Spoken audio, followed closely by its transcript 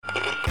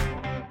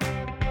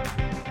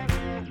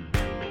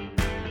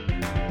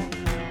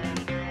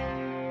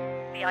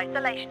the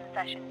isolation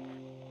sessions.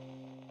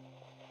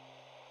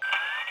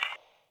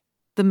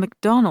 The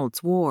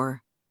McDonald's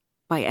War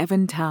by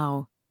Evan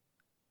Tao.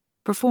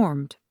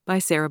 Performed by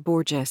Sarah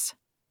Borges.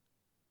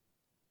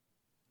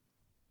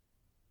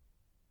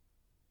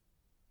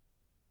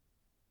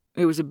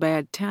 It was a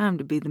bad time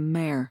to be the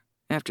mayor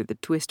after the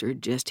twister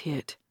had just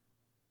hit.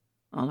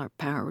 All our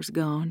power was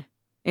gone.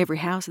 Every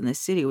house in the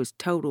city was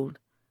totaled.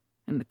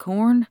 And the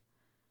corn,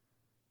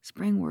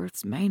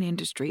 Springworth's main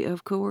industry,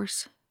 of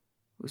course,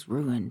 was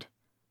ruined.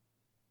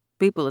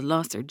 People had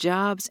lost their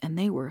jobs, and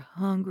they were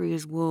hungry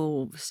as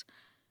wolves.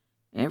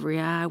 Every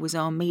eye was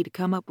on me to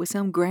come up with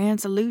some grand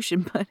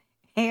solution, but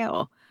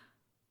hell,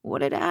 what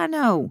did I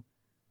know?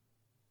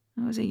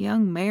 I was a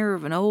young mayor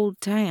of an old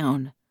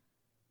town.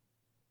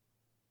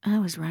 I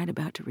was right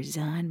about to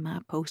resign my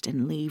post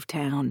and leave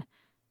town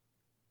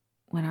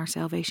when our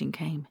salvation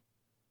came,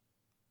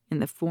 in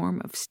the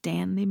form of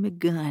Stanley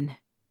McGunn,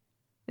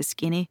 a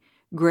skinny,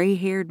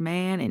 gray-haired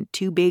man in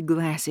 2 big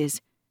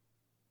glasses.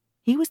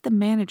 He was the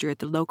manager at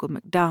the local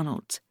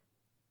McDonald's,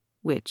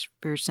 which,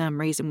 for some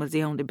reason, was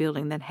the only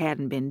building that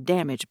hadn't been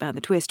damaged by the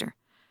twister.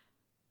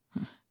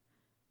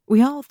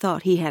 We all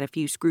thought he had a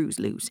few screws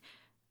loose,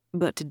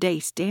 but today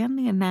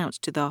Stanley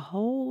announced to the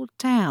whole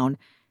town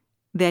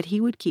that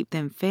he would keep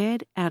them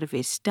fed out of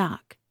his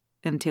stock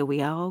until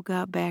we all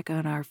got back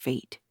on our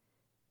feet.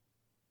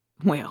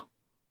 Well,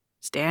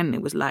 Stanley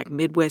was like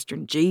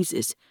Midwestern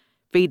Jesus,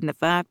 feeding the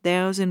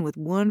 5,000 with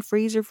one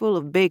freezer full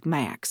of Big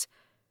Macs.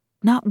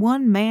 Not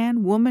one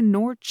man, woman,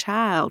 nor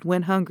child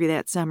went hungry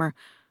that summer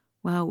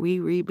while we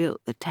rebuilt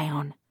the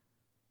town.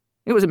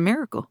 It was a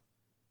miracle.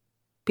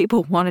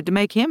 People wanted to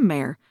make him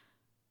mayor,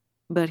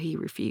 but he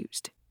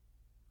refused.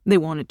 They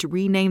wanted to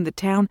rename the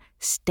town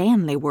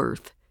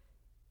Stanleyworth,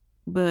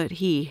 but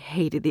he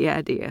hated the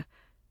idea.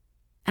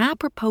 I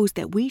proposed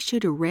that we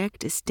should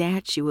erect a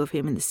statue of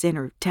him in the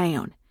center of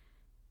town,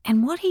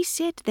 and what he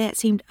said to that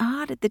seemed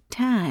odd at the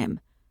time.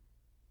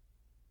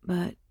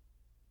 But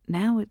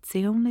now it's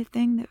the only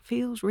thing that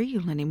feels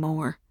real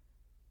anymore.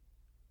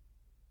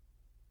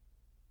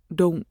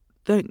 Don't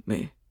thank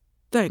me.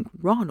 Thank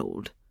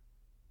Ronald.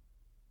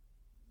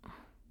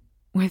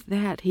 With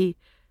that, he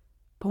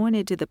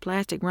pointed to the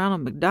plastic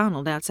Ronald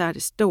McDonald outside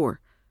his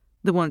store,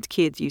 the ones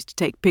kids used to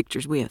take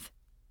pictures with.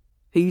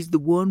 He's the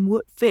one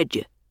what fed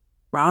you.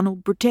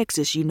 Ronald protects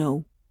us, you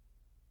know.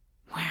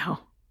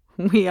 Well,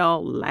 we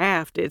all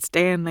laughed at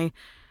Stanley,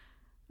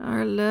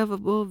 our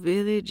lovable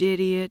village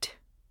idiot.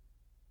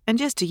 And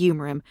just to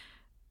humor him,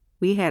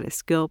 we had a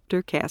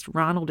sculptor cast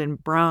Ronald in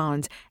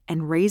bronze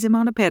and raise him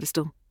on a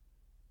pedestal.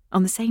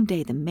 On the same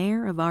day, the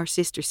mayor of our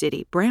sister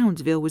city,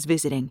 Brownsville, was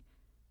visiting.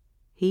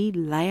 He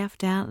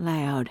laughed out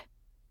loud.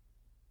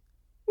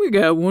 We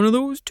got one of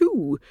those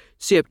too,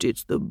 except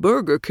it's the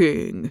Burger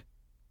King.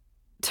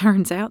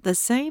 Turns out the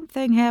same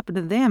thing happened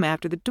to them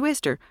after the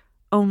twister,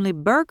 only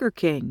Burger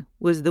King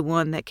was the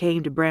one that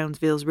came to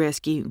Brownsville's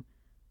rescue.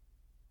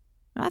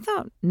 I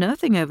thought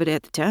nothing of it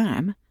at the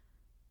time.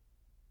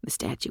 The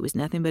statue was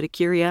nothing but a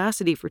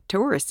curiosity for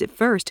tourists at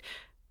first,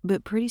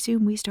 but pretty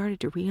soon we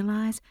started to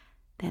realize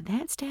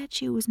that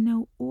statue was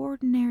no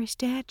ordinary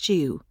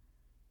statue.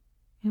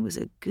 It was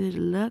a good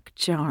luck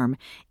charm.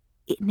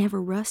 It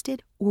never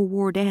rusted or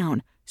wore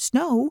down.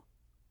 Snow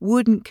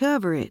wouldn't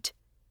cover it.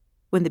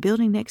 When the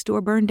building next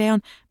door burned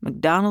down,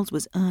 McDonald's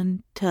was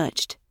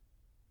untouched.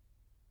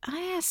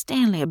 I asked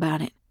Stanley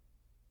about it.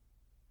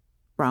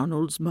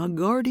 Ronald's my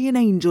guardian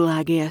angel,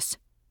 I guess.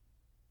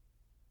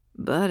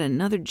 But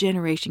another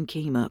generation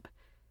came up.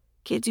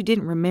 Kids who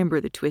didn't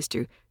remember the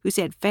twister, who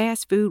said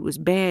fast food was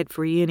bad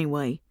for you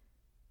anyway.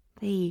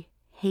 They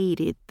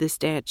hated the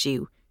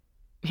statue.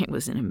 It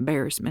was an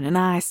embarrassment, an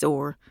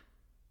eyesore.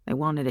 They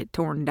wanted it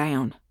torn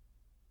down.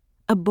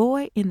 A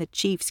boy in the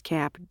chief's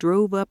cap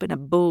drove up in a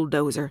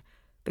bulldozer,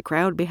 the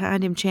crowd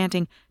behind him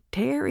chanting,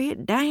 "Tear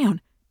it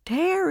down!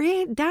 Tear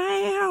it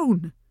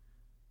down!"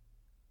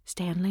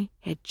 Stanley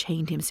had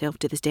chained himself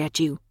to the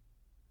statue.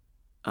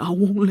 I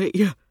won't let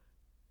you,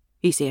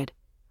 he said.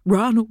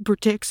 Ronald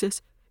protects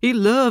us. He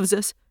loves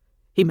us.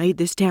 He made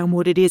this town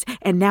what it is,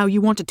 and now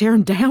you want to tear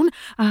him down?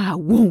 I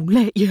won't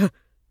let you.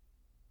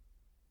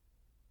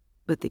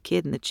 But the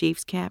kid in the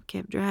chief's cap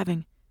kept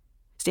driving.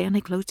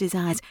 Stanley closed his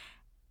eyes,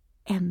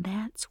 and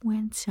that's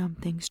when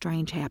something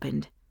strange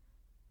happened.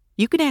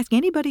 You can ask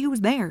anybody who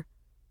was there.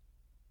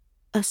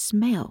 A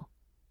smell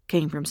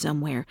came from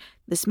somewhere,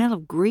 the smell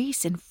of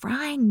grease and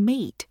frying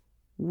meat,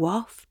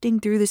 wafting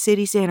through the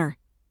city center.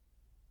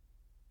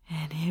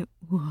 And it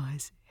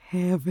was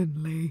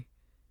heavenly.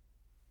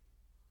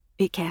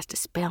 It cast a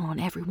spell on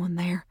everyone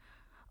there,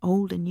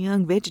 old and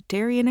young,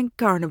 vegetarian and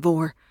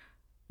carnivore.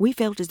 We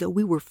felt as though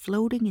we were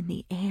floating in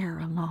the air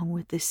along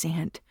with the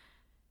scent.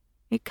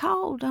 It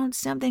called on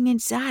something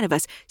inside of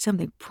us,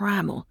 something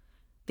primal,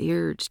 the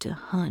urge to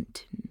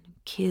hunt and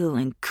kill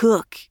and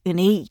cook and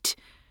eat.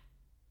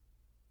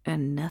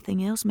 And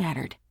nothing else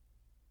mattered.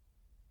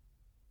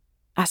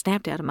 I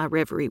snapped out of my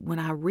reverie when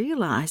I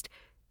realized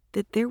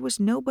that there was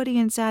nobody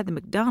inside the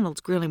McDonald's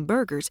grilling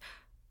burgers.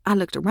 I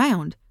looked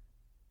around.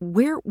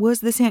 Where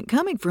was the scent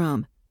coming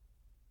from?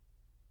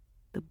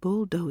 The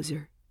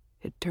bulldozer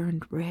had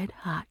turned red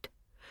hot.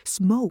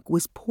 Smoke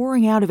was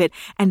pouring out of it,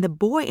 and the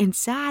boy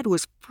inside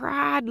was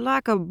fried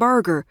like a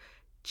burger,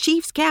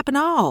 Chief's cap and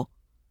all,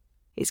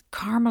 his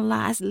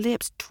caramelized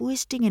lips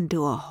twisting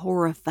into a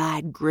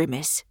horrified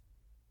grimace.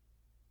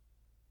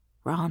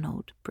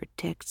 Ronald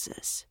protects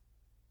us.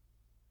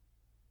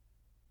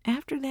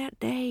 After that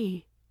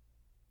day,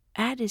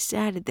 I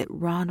decided that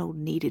Ronald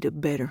needed a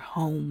better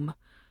home.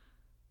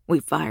 We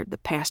fired the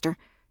pastor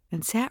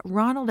and sat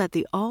Ronald at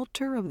the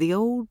altar of the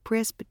old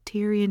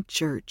Presbyterian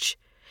church.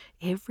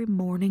 Every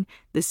morning,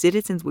 the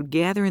citizens would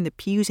gather in the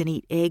pews and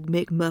eat Egg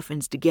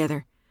McMuffins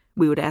together.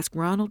 We would ask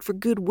Ronald for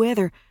good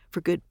weather,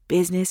 for good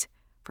business,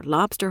 for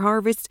lobster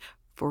harvests,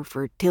 for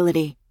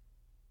fertility,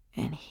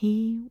 and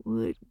he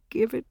would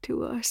give it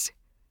to us.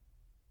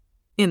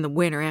 In the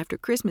winter, after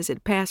Christmas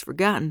had passed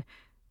forgotten,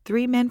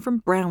 3 men from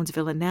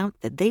Brownsville announced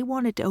that they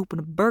wanted to open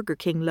a Burger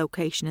King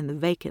location in the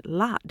vacant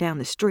lot down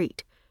the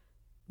street.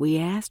 We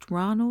asked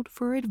Ronald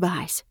for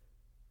advice,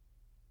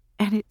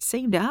 and it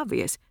seemed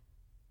obvious.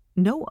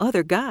 No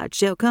other god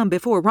shall come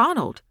before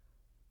Ronald.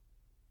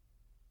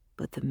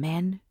 But the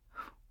men,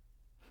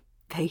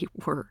 they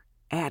were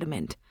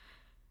adamant.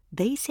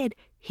 They said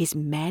His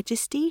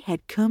Majesty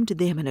had come to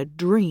them in a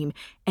dream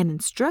and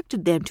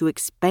instructed them to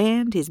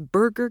expand his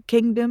burger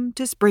kingdom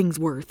to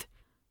Springsworth.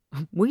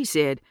 We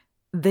said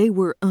they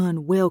were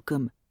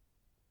unwelcome.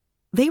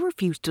 They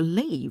refused to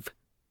leave.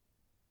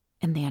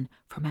 And then,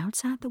 from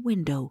outside the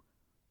window,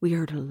 we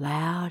heard a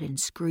loud and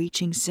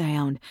screeching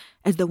sound,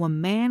 as though a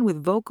man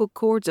with vocal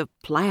cords of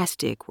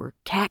plastic were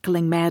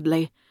cackling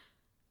madly.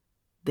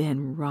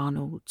 Then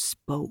Ronald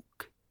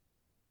spoke.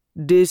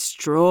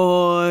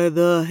 "Destroy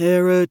the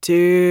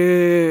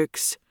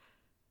heretics!"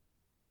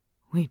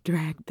 We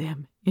dragged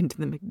them into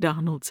the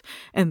McDonald's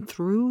and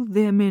threw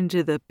them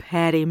into the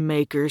patty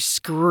maker,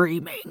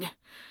 screaming.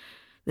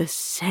 The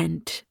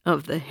scent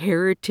of the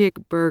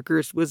heretic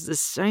burgers was the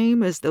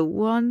same as the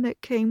one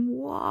that came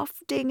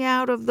wafting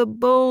out of the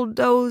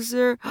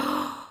bulldozer.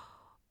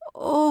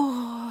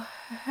 Oh,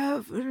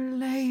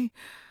 heavenly.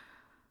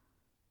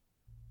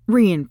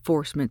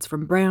 Reinforcements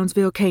from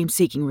Brownsville came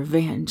seeking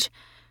revenge.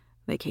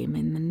 They came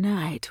in the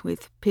night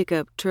with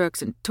pickup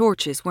trucks and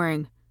torches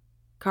wearing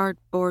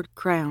cardboard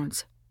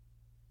crowns.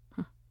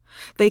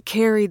 They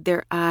carried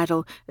their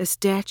idol, a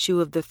statue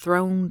of the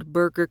throned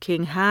Burger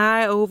King,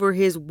 high over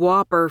his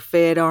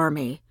Whopper-fed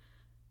army.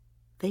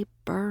 They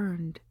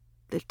burned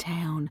the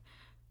town,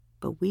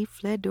 but we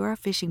fled to our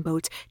fishing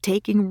boats,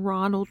 taking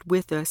Ronald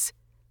with us.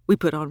 We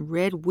put on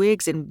red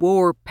wigs and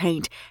war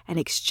paint and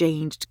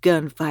exchanged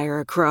gunfire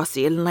across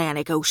the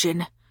Atlantic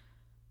Ocean.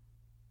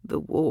 The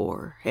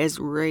war has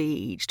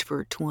raged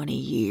for 20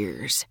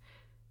 years.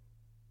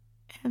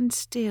 And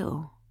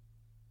still,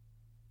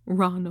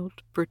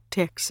 Ronald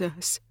protects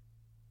us.